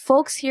 if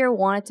folks here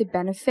wanted to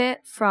benefit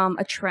from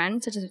a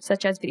trend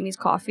such as Vietnamese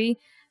coffee,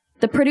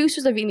 the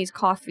producers of Vietnamese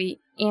coffee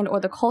and or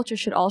the culture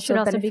should also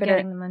benefit be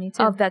getting the money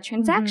too. Of that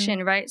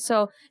transaction, right?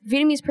 So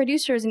Vietnamese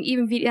producers and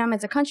even Vietnam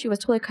as a country was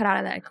totally cut out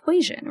of that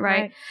equation,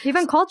 right?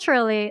 Even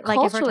culturally, like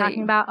if we're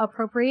talking about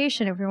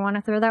appropriation, if we want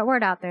to throw that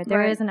word out there,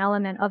 there is an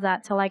element of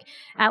that to like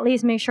at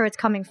least make sure it's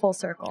coming full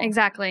circle.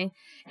 Exactly.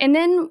 And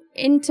then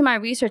into my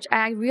research,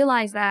 I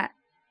realized that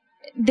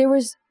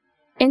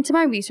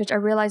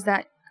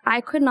I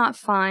could not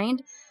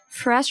find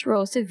fresh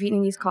roasted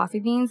Vietnamese coffee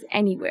beans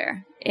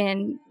anywhere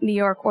in New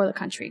York or the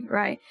country,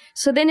 right?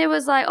 So then it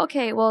was like,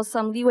 okay, well,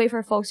 some leeway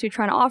for folks who are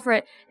trying to offer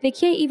it. They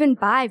can't even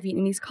buy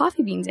Vietnamese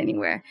coffee beans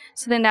anywhere.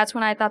 So then that's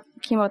when I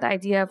came up with the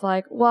idea of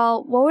like,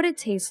 well, what would it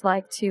taste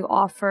like to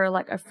offer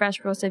like a fresh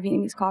roasted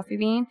Vietnamese coffee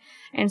bean?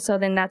 And so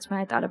then that's when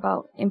I thought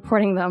about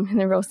importing them and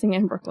then roasting it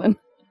in Brooklyn.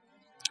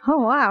 Oh,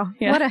 wow.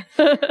 Yeah. What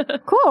a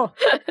cool.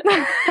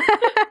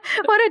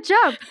 What a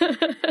jump.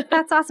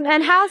 That's awesome.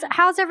 And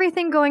how's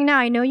everything going now?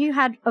 I know you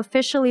had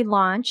officially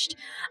launched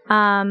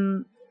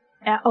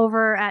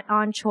over at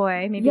On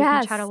Choi. Maybe you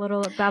can chat a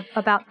little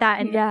about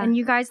that. And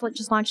you guys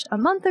just launched a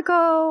month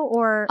ago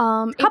or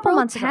a couple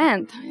months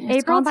 10th. ago? April 10th.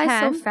 April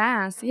 10th. So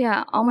fast.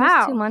 Yeah,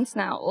 almost 2 months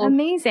now.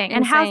 Amazing.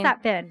 And how's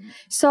that been?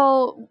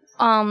 So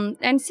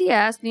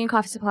NCS, New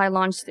Coffee Supply,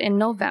 launched in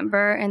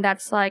November, and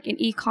that's like an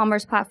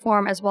e-commerce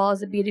platform as well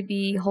as a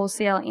B2B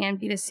wholesale and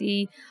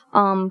B2C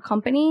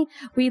company.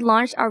 We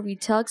launched our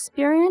retail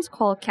experience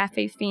called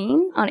Cafe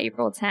Fiend on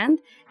April 10th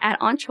at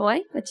On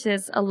Choi, which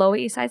is a Lower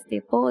East Side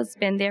staple. It's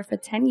been there for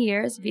 10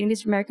 years,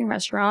 Vietnamese American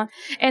restaurant.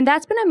 And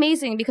that's been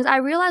amazing because I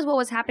realized what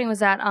was happening was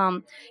that,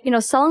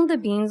 selling the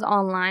beans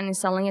online and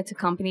selling it to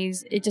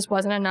companies, it just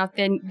wasn't enough.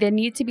 There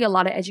needed to be a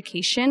lot of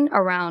education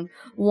around,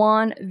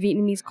 one,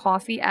 Vietnamese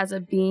coffee as a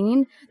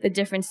bean, the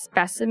different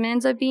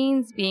specimens of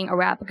beans, being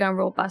Arabica and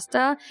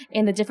Robusta,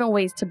 and the different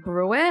ways to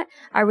brew it.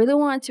 I really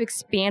wanted to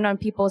expand on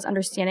people's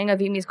understanding of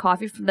Vietnamese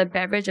coffee from the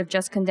beverage of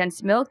just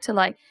condensed milk to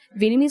like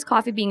Vietnamese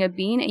coffee being a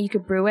bean, and you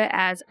could brew it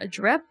as a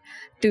drip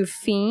through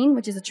Fiend,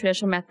 which is a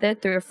traditional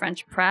method, through a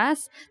French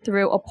press,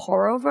 through a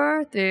pour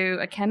over, through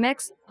a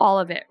Chemex, all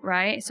of it,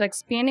 right? So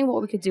expanding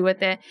what we could do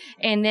with it.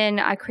 And then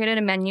I created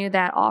a menu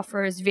that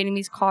offers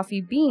Vietnamese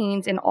coffee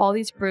beans in all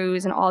these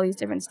brews and all these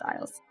different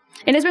styles.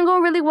 And it's been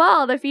going really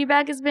well. The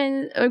feedback has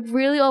been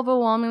really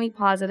overwhelmingly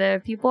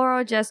positive. People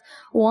are just,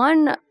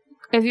 one,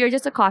 if you're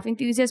just a coffee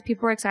enthusiast,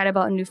 people are excited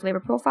about a new flavor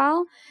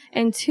profile.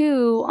 And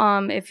two,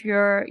 if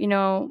you're,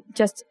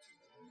 just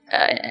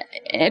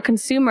a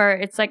consumer,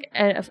 it's like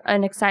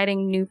an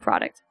exciting new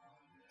product.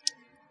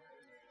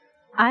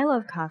 I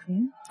love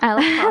coffee. I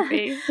love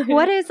coffee.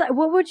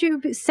 What would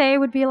you say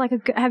would be like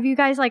have you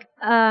guys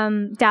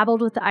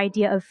dabbled with the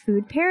idea of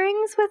food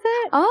pairings with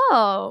it?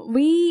 Oh,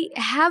 we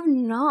have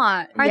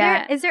not.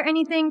 Is there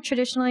anything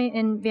traditionally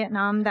in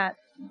Vietnam that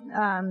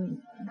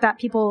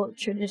people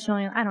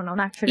traditionally, I don't know,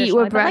 not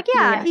traditionally,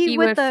 eat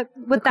with that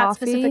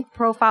coffee. Specific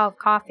profile of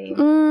coffee?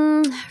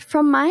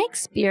 From my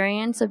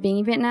experience of being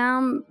in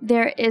Vietnam,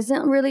 there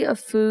isn't really a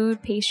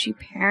food pastry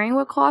pairing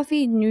with coffee.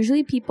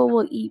 Usually people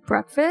will eat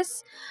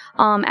breakfast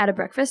at a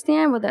breakfast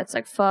stand, whether that's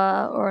like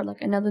pho or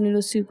like another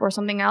noodle soup or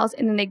something else,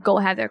 and then they go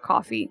have their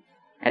coffee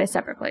at a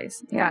separate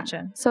place. Yeah.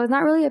 Gotcha. So it's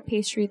not really a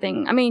pastry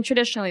thing. I mean,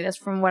 traditionally, that's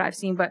from what I've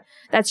seen, but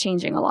that's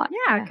changing a lot.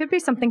 Yeah, it could be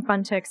something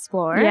fun to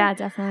explore. Yeah,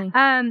 definitely.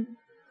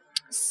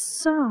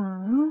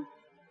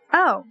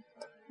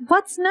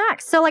 What's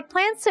next? So,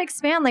 plans to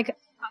expand,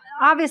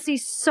 obviously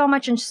so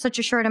much in such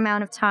a short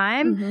amount of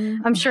time.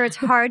 Mm-hmm. I'm sure it's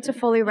hard to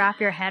fully wrap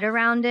your head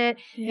around it.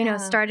 Yeah.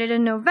 Started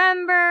in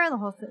November.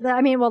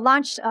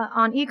 Launched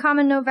on e-com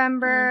in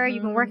November. Mm-hmm.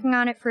 You've been working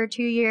on it for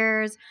 2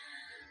 years.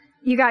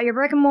 You got your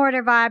brick and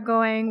mortar vibe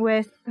going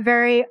with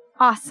very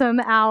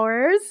awesome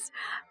hours.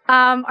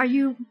 Are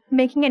you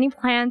making any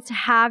plans to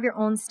have your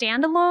own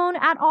standalone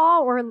at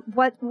all, or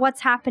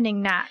what's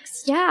happening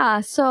next?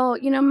 Yeah, so,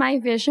 my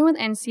vision with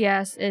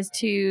NCS is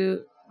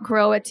to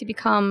grow it to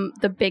become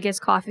the biggest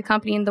coffee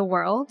company in the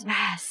world.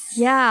 Yes.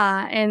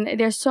 Yeah, and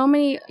there's so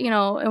many,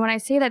 and when I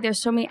say that,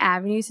 there's so many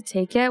avenues to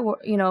take it,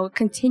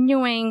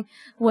 continuing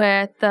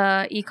with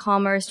the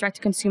e-commerce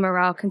direct-to-consumer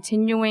route,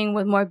 continuing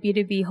with more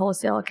B2B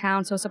wholesale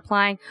accounts, so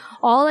supplying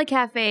all the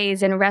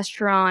cafes and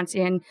restaurants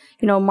and,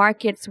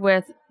 markets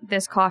with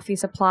this coffee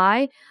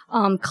supply,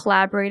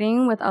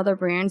 collaborating with other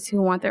brands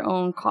who want their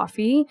own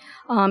coffee,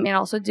 and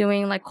also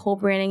doing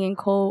co-branding and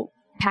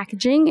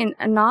co-packaging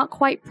and not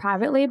quite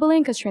private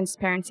labeling, because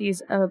transparency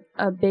is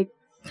a big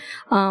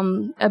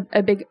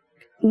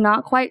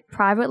not quite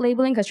private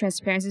labeling, because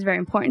transparency is very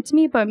important to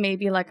me, but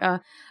maybe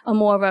a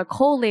more of a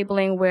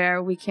co-labeling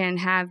where we can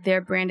have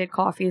their branded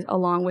coffees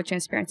along with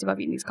transparency about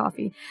Vietnamese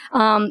coffee.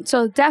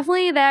 So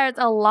definitely there's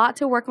a lot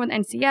to work with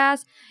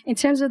NCS. In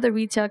terms of the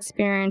retail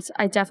experience,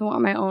 I definitely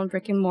want my own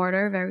brick and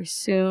mortar very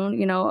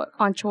soon.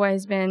 On Choi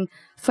has been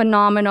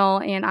phenomenal,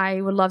 and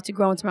I would love to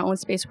grow into my own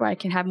space where I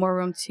can have more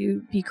room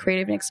to be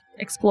creative and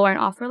explore and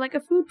offer a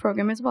food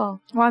program as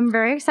well. Well, I'm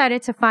very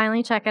excited to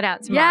finally check it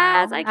out tomorrow.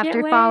 Yes, I can't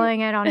after wait.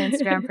 Following it on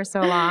Instagram for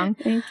so long.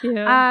 Thank you.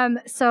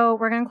 So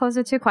we're going to close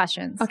with 2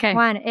 questions. Okay.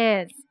 One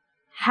is,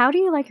 how do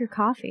you like your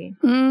coffee?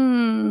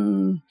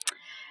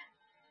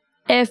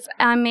 If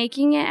I'm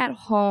making it at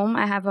home,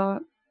 I have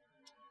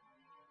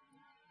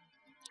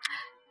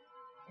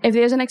if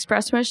there's an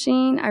espresso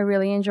machine, I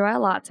really enjoy a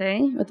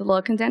latte with a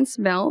little condensed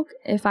milk.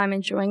 If I'm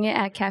enjoying it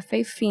at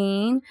Cafe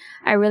Fiend,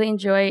 I really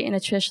enjoy it in a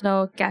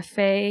traditional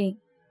cafe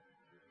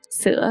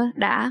sữa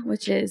đá,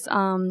 which is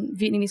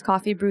Vietnamese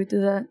coffee brewed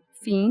through the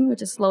Fiend,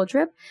 which is slow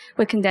drip,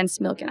 with condensed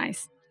milk and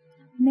ice.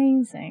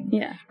 Amazing.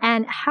 Yeah.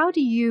 And how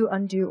do you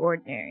undo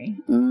ordinary?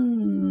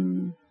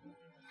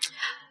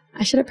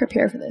 I should have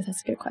prepared for this.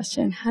 That's a good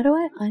question. How do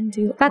I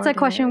undo That's ordinary? A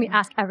question we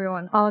ask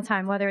everyone all the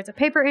time, whether it's a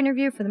paper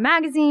interview for the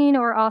magazine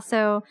or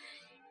also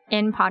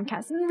in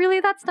podcasts. And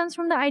really that stems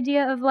from the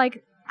idea of I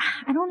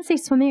don't want to say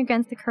swimming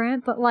against the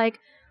current, but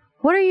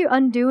what are you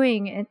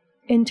undoing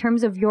in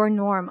terms of your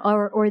norm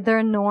or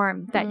their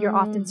norm that you're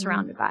often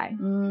surrounded by?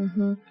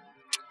 Mm-hmm.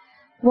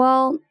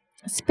 Well,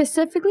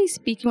 specifically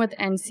speaking with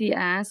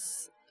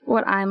NCS,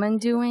 what I'm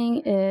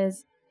undoing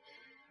is,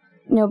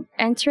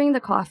 entering the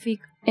coffee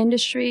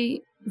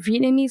industry,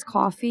 Vietnamese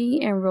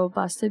coffee and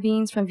Robusta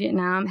beans from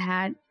Vietnam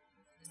had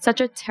such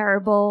a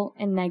terrible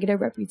and negative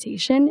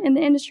reputation in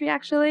the industry,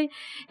 actually.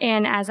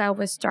 And as I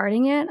was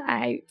starting it,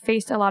 I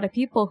faced a lot of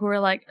people who were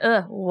like,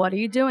 ugh, what are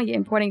you doing? You're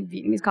importing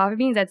Vietnamese coffee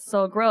beans? That's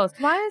so gross.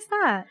 Why is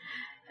that?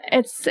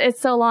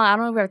 It's so long. I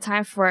don't know if we have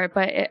time for it,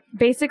 but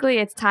basically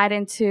it's tied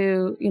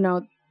into,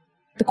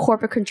 the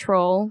corporate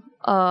control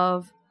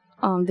of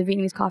the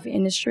Vietnamese coffee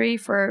industry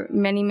for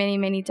many, many,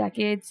 many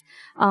decades.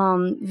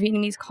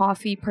 Vietnamese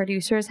coffee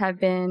producers have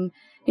been,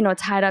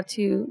 tied up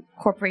to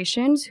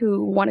corporations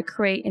who want to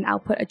create and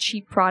output a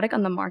cheap product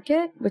on the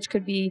market, which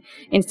could be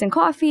instant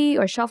coffee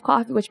or shelf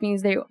coffee, which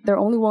means they're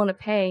only willing to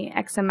pay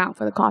X amount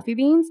for the coffee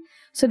beans.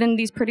 So then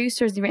these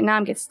producers in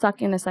Vietnam get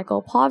stuck in a cycle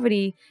of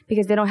poverty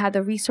because they don't have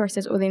the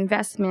resources or the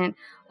investment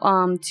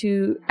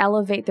to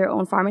elevate their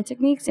own farming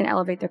techniques and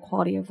elevate their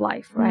quality of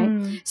life,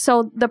 right?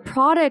 So the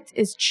product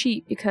is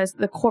cheap because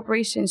the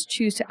corporations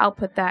choose to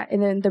output that,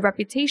 and then the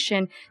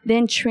reputation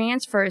then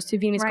transfers to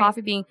Vietnamese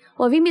coffee being,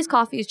 well, Vietnamese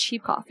coffee is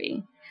cheap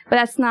coffee. But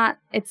it's not,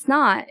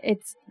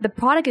 the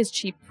product is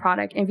cheap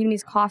product, and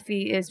Vietnamese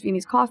coffee is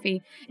Vietnamese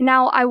coffee.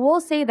 Now, I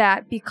will say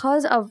that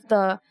because of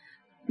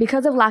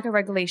lack of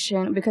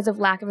regulation, because of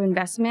lack of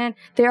investment,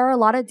 there are a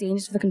lot of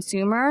dangers to the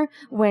consumer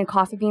when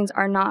coffee beans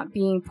are not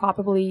being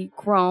properly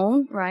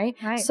grown, right?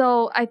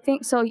 So I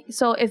think,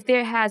 so if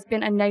there has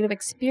been a negative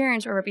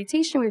experience or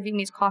reputation with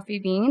Vietnamese coffee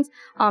beans,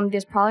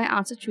 there's probably an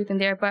ounce of truth in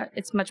there, but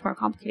it's much more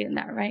complicated than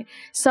that, right?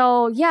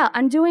 So yeah,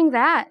 undoing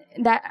that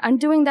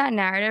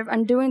narrative,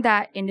 undoing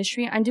that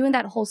industry, undoing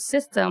that whole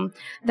system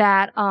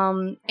that,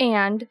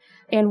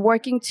 and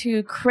working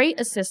to create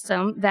a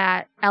system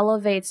that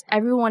elevates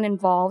everyone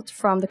involved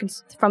from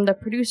the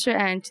producer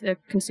end to the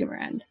consumer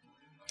end.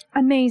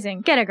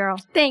 Amazing. Get it, girl.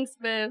 Thanks,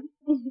 boo.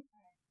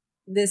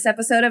 This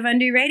episode of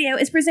Undo Radio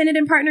is presented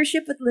in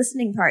partnership with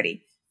Listening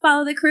Party.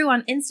 Follow the crew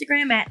on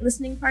Instagram at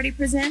Listening Party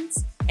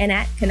Presents and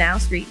at Canal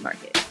Street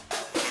Market.